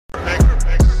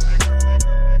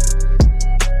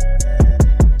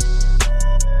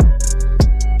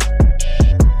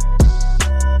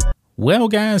Well,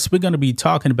 guys, we're going to be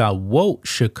talking about woke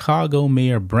Chicago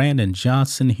Mayor Brandon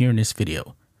Johnson here in this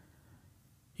video.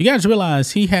 You guys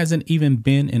realize he hasn't even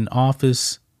been in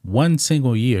office one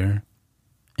single year,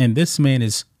 and this man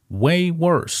is way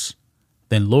worse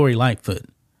than Lori Lightfoot.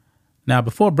 Now,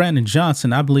 before Brandon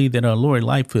Johnson, I believe that Lori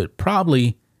Lightfoot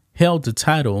probably held the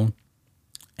title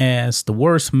as the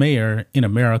worst mayor in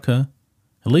America,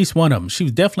 at least one of them. She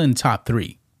was definitely in the top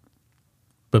three.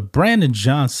 But Brandon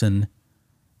Johnson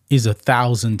is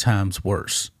 1,000 times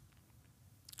worse.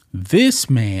 This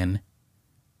man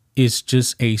is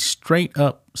just a straight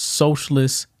up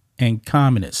socialist and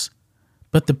communist.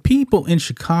 But the people in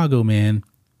Chicago, man,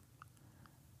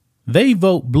 they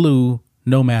vote blue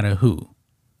no matter who.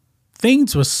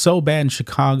 Things were so bad in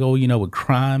Chicago, with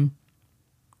crime,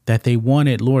 that they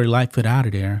wanted Lori Lightfoot out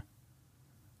of there.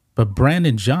 But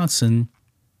Brandon Johnson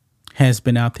has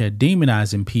been out there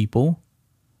demonizing people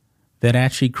that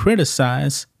actually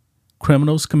criticize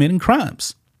criminals committing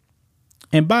crimes.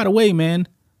 And by the way, man,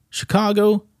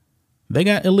 Chicago, they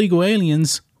got illegal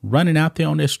aliens running out there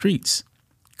on their streets,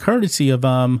 courtesy of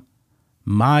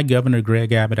my Governor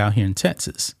Greg Abbott out here in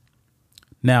Texas.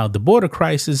 Now, the border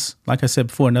crisis, like I said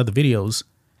before in other videos,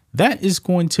 that is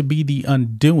going to be the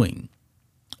undoing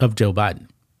of Joe Biden.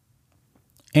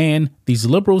 And these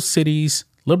liberal cities,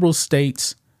 liberal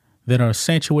states that are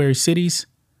sanctuary cities,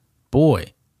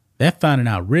 boy, they're finding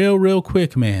out real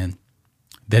quick, man,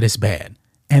 that it's bad.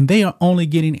 And they are only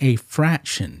getting a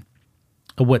fraction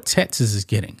of what Texas is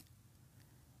getting.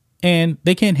 And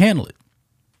they can't handle it.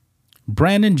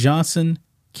 Brandon Johnson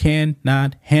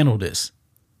cannot handle this.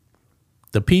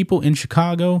 The people in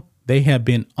Chicago, they have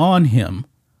been on him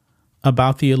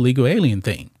about the illegal alien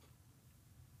thing.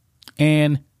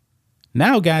 And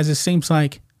now, guys, it seems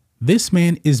like this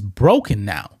man is broken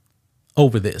now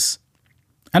over this.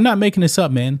 I'm not making this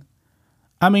up, man.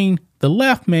 I mean, the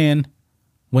left, man,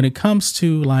 when it comes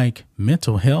to like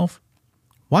mental health,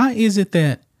 why is it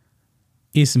that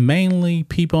it's mainly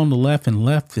people on the left and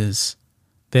leftists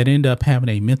that end up having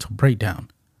a mental breakdown?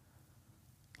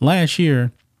 Last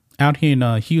year, out here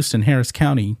in Houston, Harris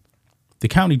County, the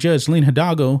county judge, Lynn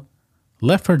Hidalgo,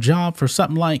 left her job for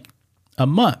something like a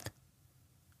month.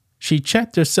 She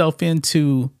checked herself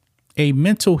into a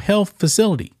mental health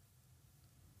facility.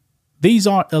 These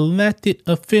are elected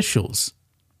officials,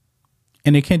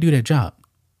 and they can't do their job.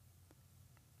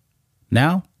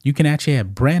 Now, you can actually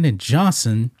add Brandon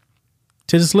Johnson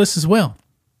to this list as well.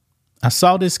 I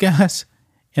saw this, guys,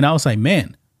 and I was like,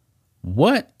 man,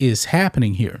 what is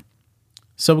happening here?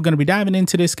 So we're going to be diving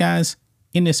into this, guys,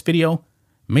 in this video.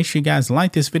 Make sure you guys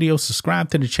like this video, subscribe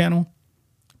to the channel,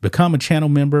 become a channel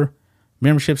member.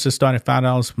 Memberships are start at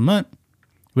 $5 per month.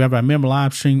 We have our member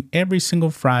live stream every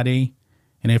single Friday.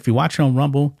 And if you're watching on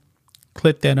Rumble,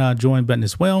 click that join button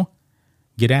as well.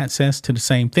 Get access to the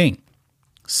same thing.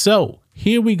 So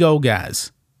here we go,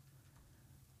 guys.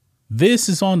 This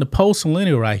is on the Post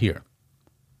Millennial right here.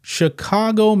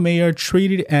 Chicago mayor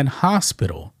treated at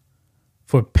hospital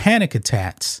for panic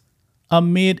attacks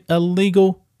amid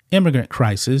illegal immigrant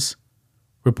crisis,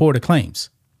 reporter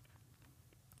claims.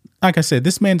 Like I said,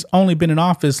 this man's only been in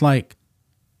office like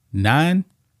 9-10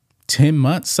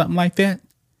 months, something like that.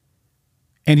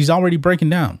 And he's already breaking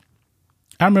down.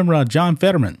 I remember John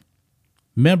Fetterman.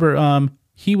 Remember,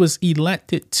 he was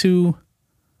elected to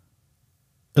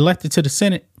the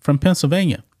Senate from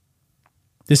Pennsylvania.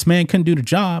 This man couldn't do the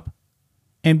job.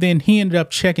 And then he ended up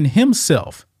checking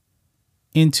himself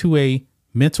into a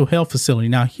mental health facility.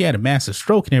 Now, he had a massive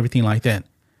stroke and everything like that.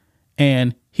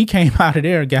 And he came out of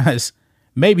there, guys.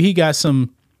 Maybe he got the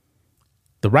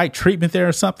right treatment there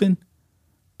or something,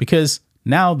 because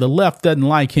now the left doesn't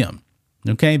like him.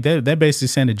 Okay, they're basically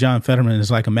saying that John Fetterman is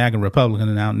like a MAGA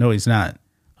Republican now. No, he's not.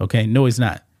 Okay, no, he's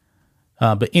not.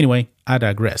 But anyway, I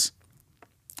digress.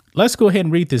 Let's go ahead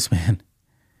and read this, man.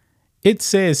 It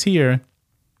says here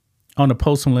on the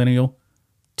Post Millennial,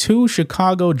 2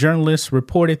 Chicago journalists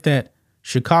reported that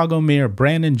Chicago Mayor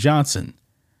Brandon Johnson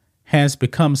has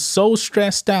become so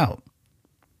stressed out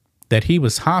that he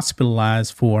was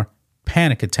hospitalized for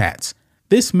panic attacks.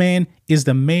 This man is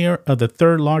the mayor of the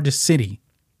 3rd largest city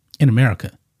in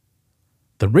America.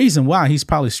 The reason why he's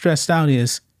probably stressed out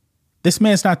is this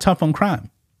man's not tough on crime.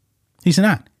 He's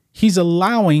not. He's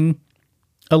allowing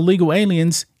illegal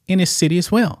aliens in his city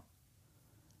as well.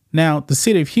 Now, the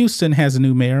city of Houston has a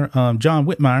new mayor, John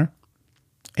Whitmire,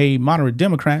 a moderate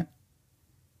Democrat.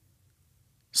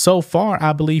 So far,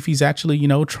 I believe he's actually,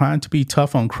 trying to be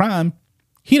tough on crime.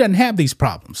 He doesn't have these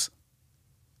problems.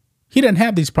 He doesn't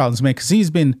have these problems, man, because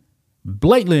he's been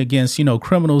blatantly against,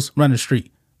 criminals running the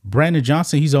street. Brandon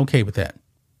Johnson, he's okay with that.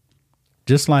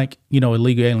 Just like,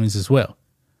 illegal aliens as well.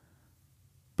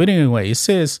 But anyway, it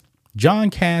says John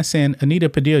Cass and Anita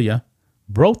Padilla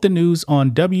broke the news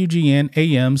on WGN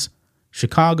AM's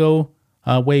Chicago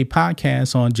Way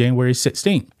podcast on January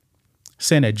 16th,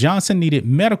 saying that Johnson needed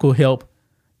medical help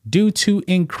due to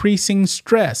increasing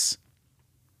stress.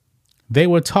 They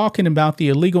were talking about the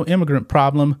illegal immigrant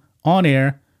problem on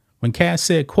air when Cass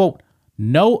said, quote,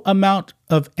 "No amount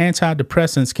of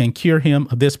antidepressants can cure him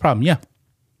of this problem."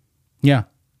 Yeah.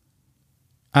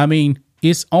 I mean,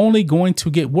 it's only going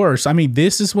to get worse. I mean,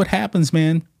 this is what happens,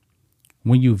 man,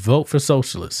 when you vote for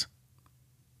socialists.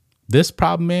 This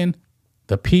problem, man,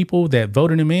 the people that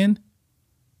voted him in,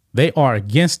 they are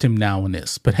against him now on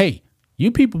this. But hey,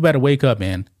 you people better wake up,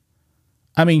 man.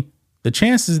 I mean, the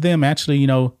chances of them actually,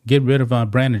 get rid of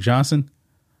Brandon Johnson,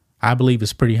 I believe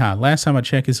is pretty high. Last time I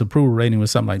checked, his approval rating was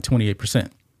something like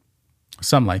 28%,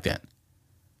 something like that.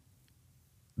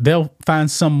 They'll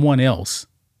find someone else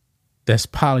that's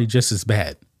probably just as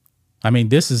bad. I mean,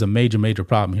 this is a major, major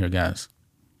problem here, guys.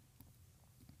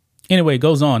 Anyway, it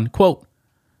goes on, quote,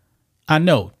 "I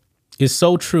know it's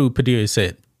so true," Padilla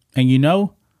said. "And you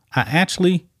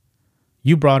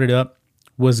brought it up,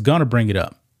 was going to bring it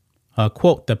up."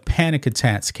 Quote, "The panic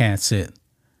attacks," Cass said.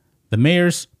 "The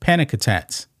mayor's panic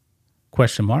attacks, ?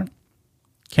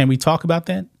 Can we talk about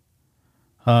that?"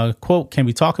 Quote, "Can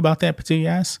we talk about that?" Padilla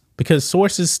asked. "Because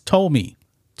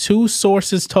two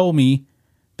sources told me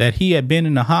that he had been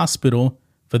in the hospital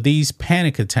for these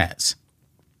panic attacks.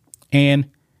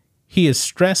 And he is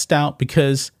stressed out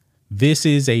because this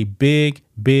is a big,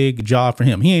 big job for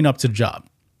him. He ain't up to the job.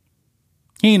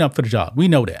 He ain't up for the job. We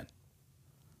know that."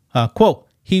 Quote,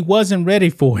 "He wasn't ready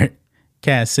for it,"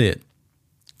 Cass said.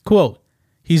 Quote,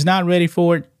 "He's not ready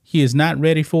for it. He is not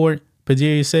ready for it,"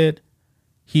 Padilla said.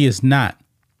 He is not.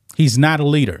 He's not a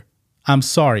leader. I'm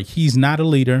sorry. He's not a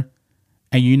leader.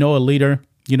 And a leader,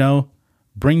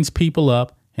 brings people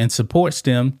up and supports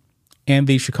them. And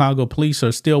the Chicago police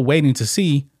are still waiting to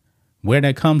see where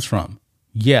that comes from.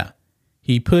 Yeah,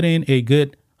 he put in a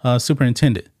good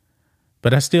superintendent,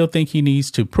 but I still think he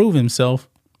needs to prove himself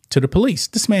to the police.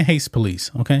 This man hates police.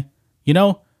 Okay.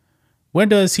 Where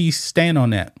does he stand on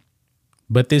that?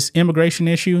 But this immigration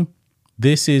issue,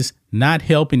 this is not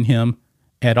helping him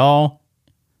at all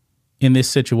in this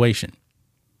situation.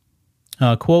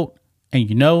 Quote, "And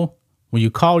when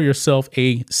you call yourself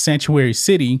a sanctuary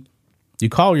city, you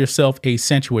call yourself a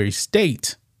sanctuary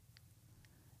state."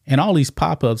 And all these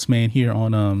pop-ups, man, here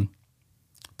on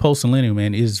Post Millennial,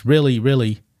 man, is really,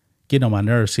 really getting on my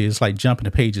nerves here. It's like jumping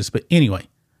the pages. But anyway,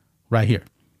 right here.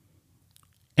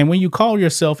 "And when you call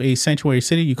yourself a sanctuary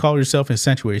city, you call yourself a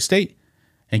sanctuary state.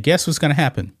 And guess what's going to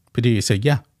happen?" Padilla said,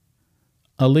 "Yeah,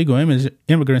 illegal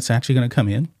immigrants are actually going to come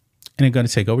in and they're going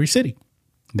to take over your city."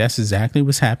 That's exactly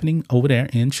what's happening over there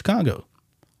in Chicago.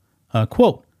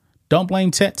 Quote, "Don't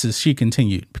blame Texas," she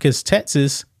continued, "because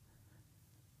Texas,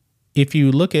 if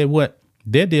you look at what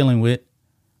they're dealing with,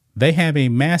 they have a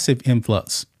massive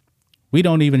influx. We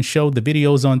don't even show the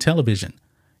videos on television.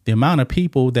 The amount of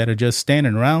people that are just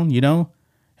standing around,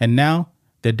 and now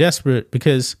they're desperate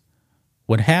because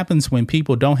what happens when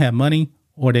people don't have money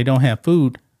or they don't have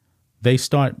food, they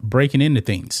start breaking into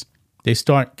things. They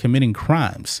start committing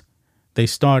crimes. They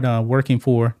start working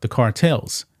for the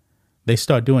cartels. They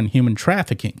start doing human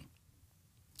trafficking.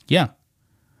 Yeah.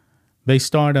 They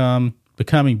start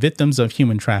becoming victims of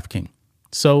human trafficking.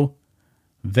 So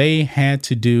they had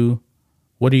to do,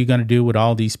 what are you going to do with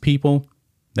all these people?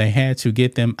 They had to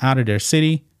get them out of their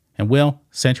city. And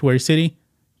sanctuary city,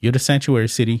 you're the sanctuary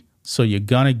city. So you're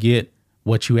going to get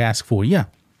what you ask for. Yeah.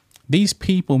 These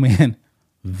people, man,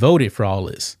 voted for all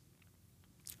this.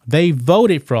 They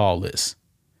voted for all this.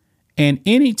 And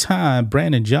anytime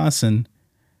Brandon Johnson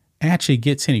actually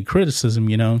gets any criticism,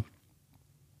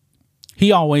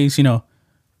 he always,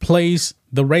 plays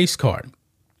the race card.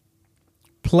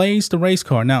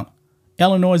 Now,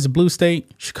 Illinois is a blue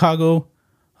state. Chicago,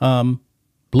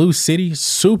 blue city,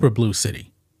 super blue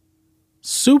city.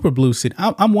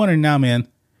 I'm wondering now, man,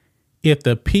 if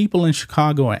the people in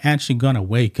Chicago are actually going to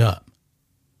wake up.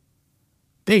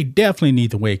 They definitely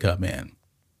need to wake up, man.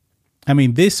 I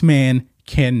mean, this man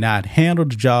cannot handle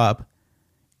the job,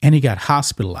 and he got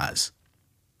hospitalized.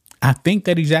 I think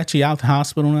that he's actually out of the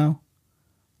hospital now.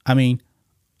 I mean,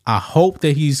 I hope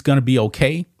that he's going to be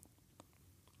okay,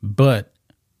 but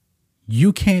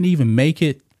you can't even make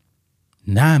it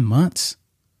 9 months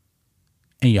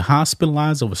and you're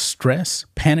hospitalized over stress,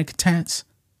 panic attacks.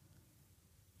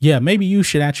 Yeah, maybe you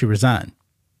should actually resign.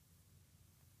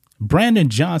 Brandon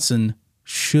Johnson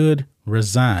should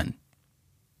resign.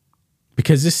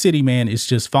 Because this city, man, is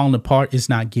just falling apart. It's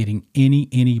not getting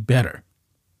any better.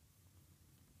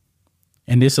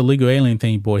 And this illegal alien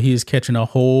thing, boy, he is catching a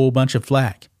whole bunch of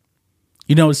flack.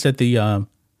 You notice that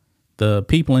the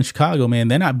people in Chicago, man,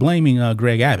 they're not blaming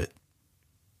Greg Abbott.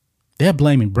 They're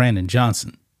blaming Brandon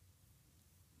Johnson.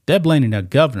 They're blaming the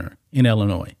governor in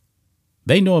Illinois.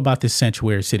 They know about this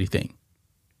sanctuary city thing.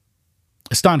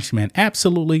 Astonishing, man.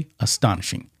 Absolutely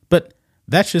astonishing. But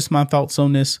that's just my thoughts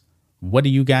on this. What do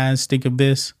you guys think of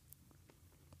this?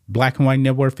 Black and White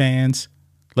Network fans,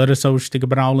 let us know what you think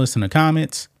about all this in the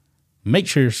comments. Make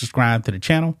sure you subscribe to the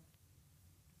channel.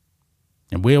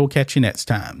 And we'll catch you next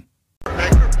time.